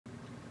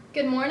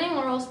Good morning,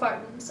 Laurel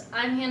Spartans.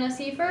 I'm Hannah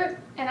Seifert.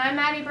 And I'm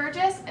Maddie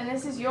Burgess, and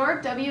this is your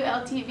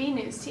WLTV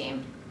News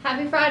Team.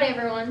 Happy Friday,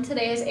 everyone.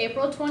 Today is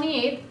April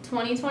 28th,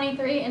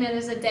 2023, and it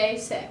is a day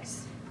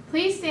 6.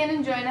 Please stand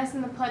and join us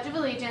in the Pledge of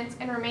Allegiance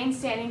and remain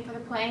standing for the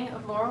playing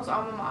of Laurel's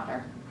alma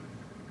mater.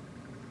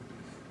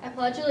 I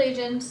pledge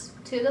allegiance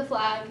to the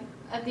flag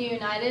of the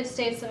United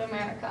States of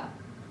America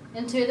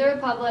and to the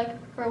republic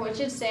for which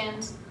it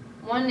stands,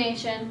 one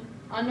nation,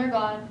 under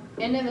God,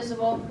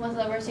 indivisible, with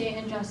liberty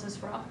and justice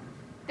for all.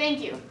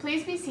 Thank you.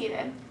 Please be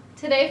seated.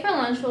 Today for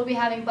lunch we'll be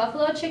having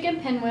buffalo chicken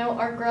pinwheel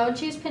or grilled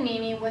cheese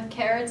panini with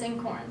carrots and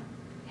corn.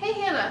 Hey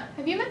Hannah,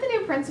 have you met the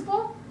new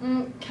principal?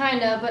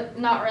 Kinda, but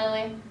not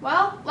really.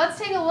 Well, let's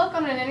take a look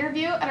on an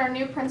interview at our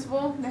new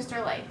principal,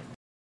 Mr. Lake.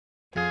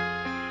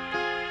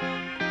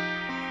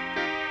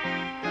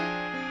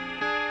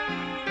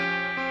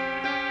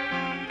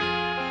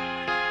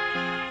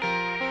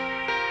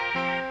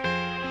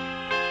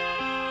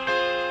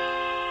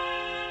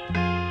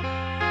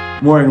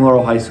 Morning,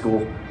 Laurel High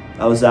School.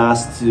 I was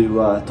asked to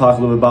talk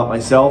a little bit about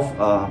myself.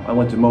 I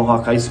went to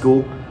Mohawk High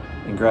School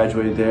and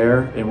graduated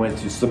there, and went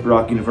to Slippery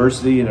Rock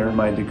University and earned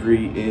my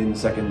degree in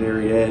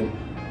secondary ed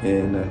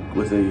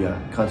with a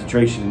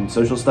concentration in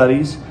social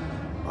studies.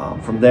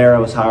 From there I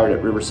was hired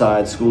at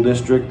Riverside School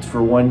District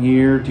for 1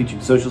 year teaching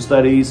social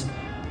studies.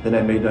 Then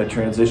I made my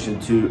transition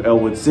to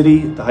Elwood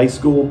City, the high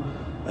school.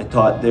 I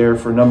taught there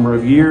for a number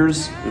of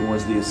years and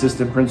was the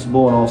assistant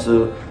principal and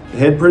also the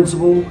head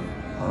principal.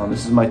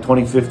 This is my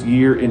 25th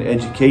year in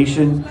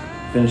education,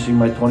 finishing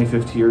my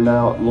 25th year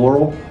now at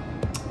Laurel.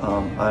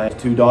 I have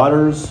 2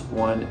 daughters.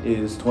 One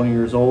is 20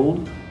 years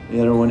old.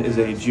 The other one is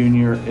a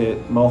junior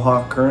at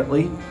Mohawk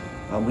currently.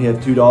 We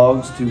have 2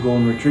 dogs, 2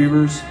 golden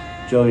retrievers,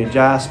 Joey and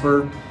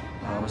Jasper.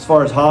 As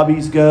far as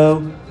hobbies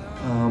go,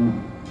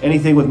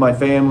 anything with my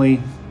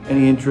family,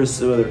 any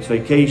interests, whether it's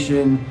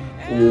vacation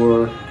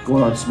or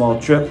going on small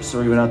trips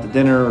or even out to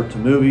dinner or to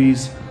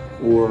movies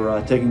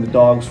or taking the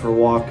dogs for a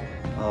walk.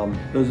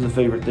 Those are the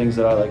favorite things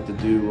that I like to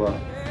do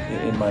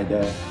in my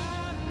day.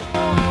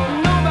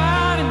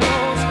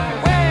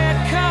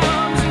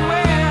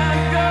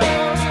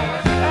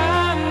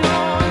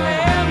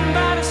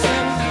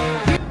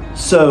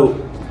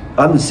 So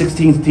I'm the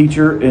 16th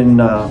teacher in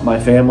my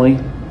family.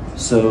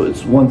 So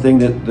it's one thing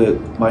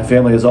that my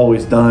family has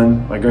always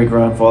done. My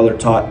great-grandfather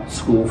taught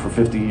school for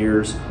 50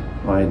 years.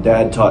 My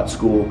dad taught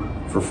school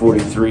for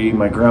 43.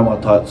 My grandma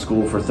taught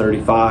school for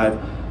 35.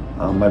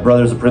 My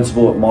brother's a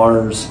principal at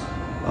Mars.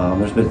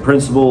 There's been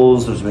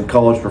principals, there's been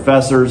college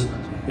professors.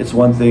 It's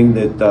one thing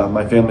that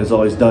my family has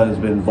always done, has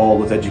been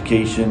involved with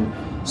education.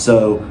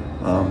 So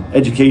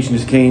education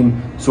just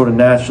came sort of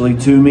naturally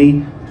to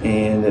me,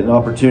 and an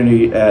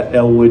opportunity at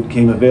Elwood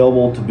came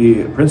available to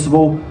be a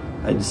principal.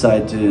 I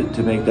decided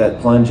to make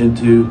that plunge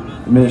into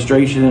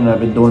administration, and I've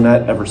been doing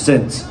that ever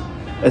since.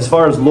 As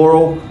far as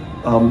Laurel,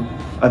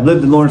 I've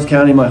lived in Lawrence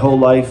County my whole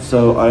life,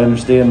 so I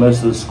understand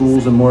most of the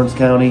schools in Lawrence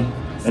County.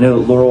 I know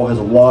that Laurel has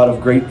a lot of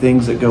great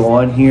things that go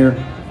on here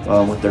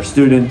with their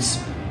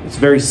students. It's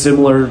very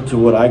similar to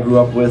what I grew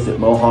up with at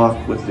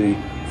Mohawk with the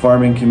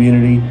farming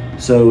community.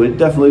 So it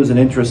definitely was an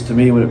interest to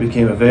me when it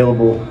became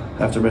available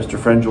after Mr.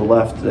 Frangel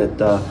left that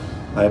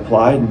I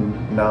applied,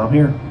 and now I'm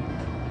here.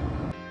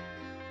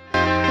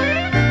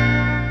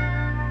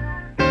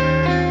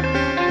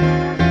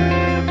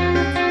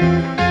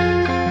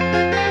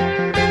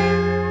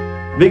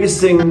 Biggest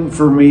thing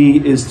for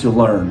me is to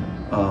learn.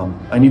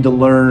 I need to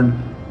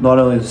learn not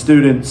only the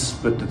students,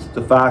 but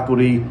the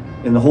faculty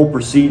and the whole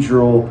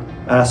procedural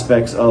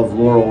aspects of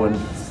Laurel.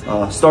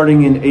 And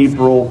starting in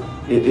April,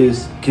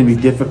 it can be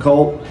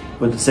difficult,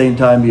 but at the same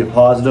time be a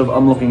positive.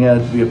 I'm looking at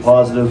it to be a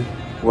positive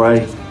where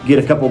I get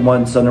a couple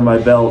months under my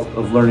belt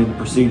of learning the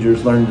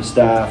procedures, learning the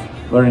staff,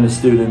 learning the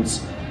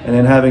students, and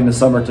then having the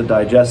summer to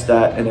digest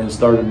that and then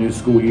start a new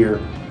school year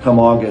come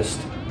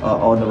August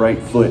on the right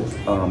foot.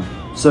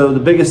 So the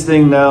biggest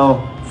thing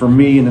now for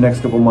me in the next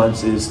couple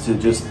months is to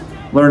just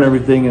learn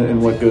everything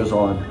and what goes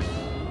on.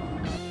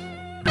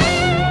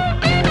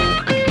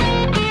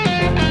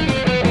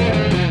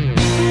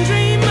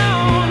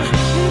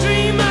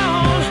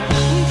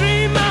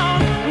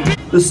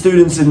 The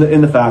students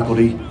and the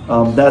faculty,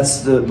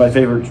 that's my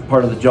favorite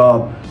part of the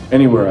job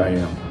anywhere I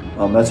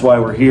am. That's why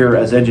we're here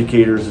as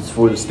educators. It's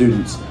for the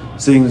students.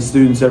 Seeing the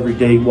students every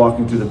day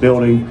walking through the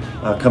building,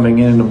 coming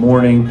in the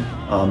morning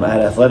at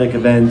athletic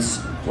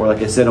events, or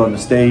like I said on the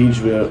stage,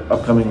 we have an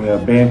upcoming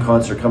band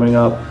concert coming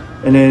up.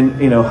 And then,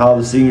 how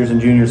the seniors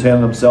and juniors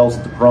handle themselves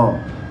at the prom.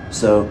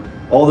 So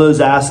all those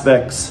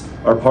aspects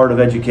are part of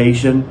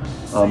education.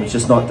 It's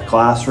just not the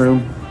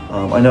classroom.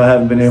 I know I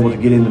haven't been able to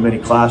get into many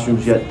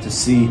classrooms yet to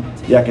see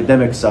the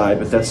academic side,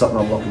 but that's something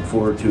I'm looking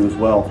forward to as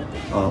well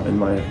in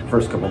my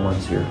first couple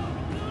months here.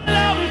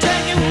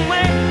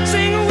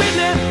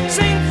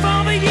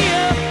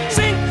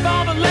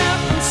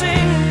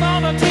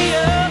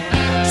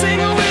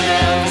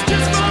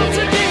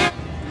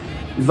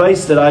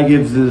 Advice that I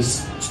give to the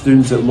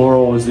students at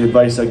Laurel is the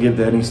advice I give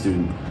to any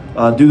student.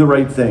 Do the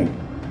right thing.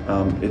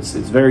 It's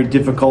very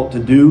difficult to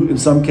do in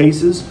some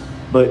cases,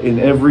 but in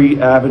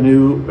every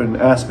avenue and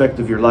aspect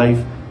of your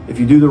life, if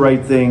you do the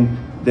right thing,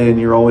 then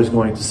you're always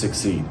going to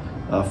succeed.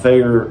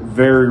 Failure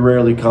very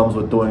rarely comes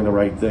with doing the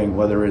right thing,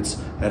 whether it's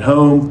at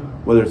home,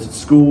 whether it's at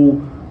school,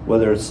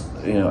 whether it's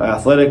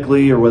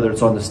athletically, or whether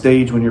it's on the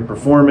stage when you're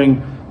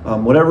performing.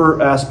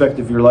 Whatever aspect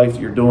of your life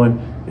that you're doing,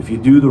 if you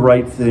do the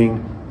right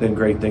thing, then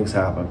great things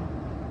happen.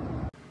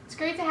 It's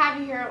great to have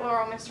you here at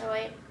Laurel, Mr.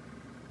 Late.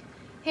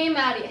 Hey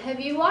Maddie, have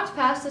you walked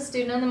past the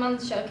Student of the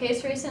Month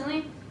showcase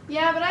recently?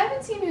 Yeah, but I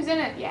haven't seen who's in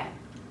it yet.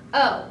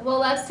 Oh, well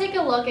let's take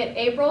a look at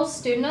April's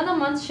Student of the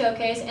Month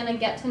showcase and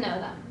get to know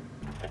them.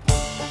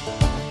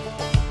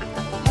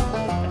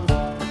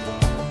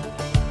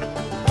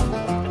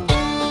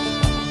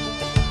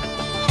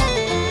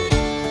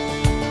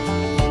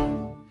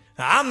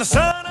 I'm the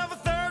son of a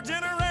third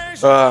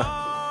generation.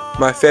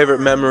 My favorite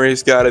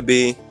memory's gotta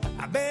be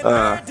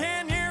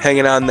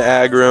hanging out in the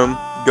ag room,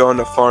 going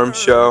to farm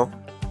show,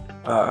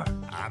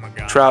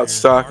 trout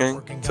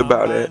stalking. That's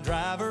about it.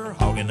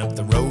 Hogging up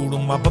the road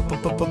on my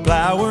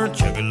plower,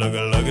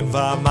 chugga-lugga-lugging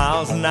 5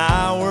 miles an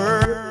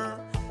hour.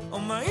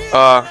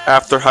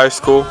 After high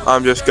school,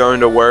 I'm just going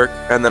to work,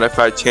 and then if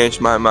I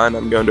change my mind,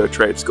 I'm going to a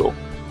trade school.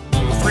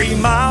 3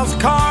 miles of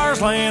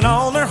cars laying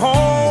on their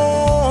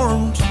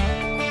horns.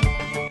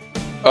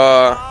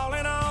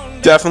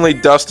 Definitely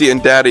Dusty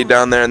and Daddy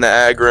down there in the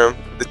ag room,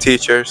 the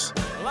teachers,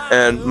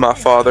 and my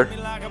father.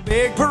 Like a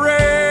big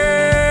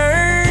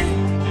parade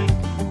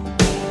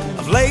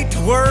of late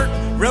to work,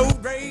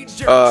 road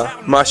rage.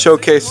 My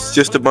showcase is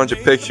just a bunch of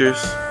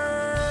pictures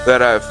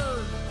that I've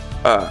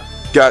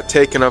got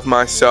taken of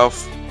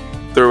myself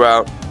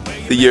throughout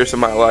the years of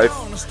my life,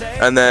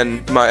 and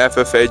then my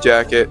FFA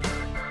jacket,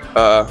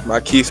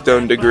 my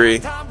Keystone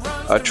degree,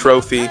 a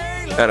trophy,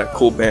 and a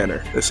cool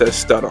banner that says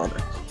stud on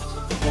it.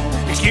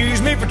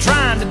 Excuse me for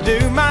trying to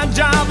do my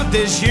job, but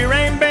this year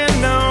ain't been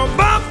no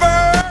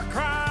bumper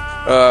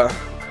crowd.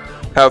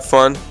 Have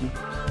fun.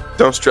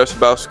 Don't stress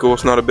about school.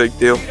 It's not a big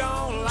deal.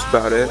 That's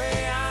about it.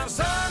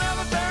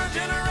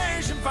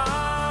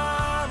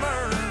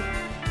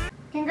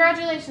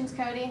 Congratulations,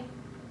 Cody.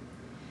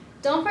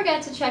 Don't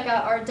forget to check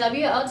out our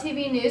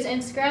WLTV News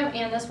Instagram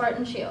and the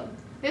Spartan Shield.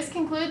 This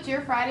concludes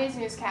your Friday's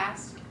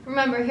newscast.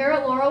 Remember, here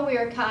at Laurel we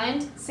are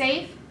kind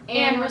Safe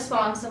and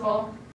responsible.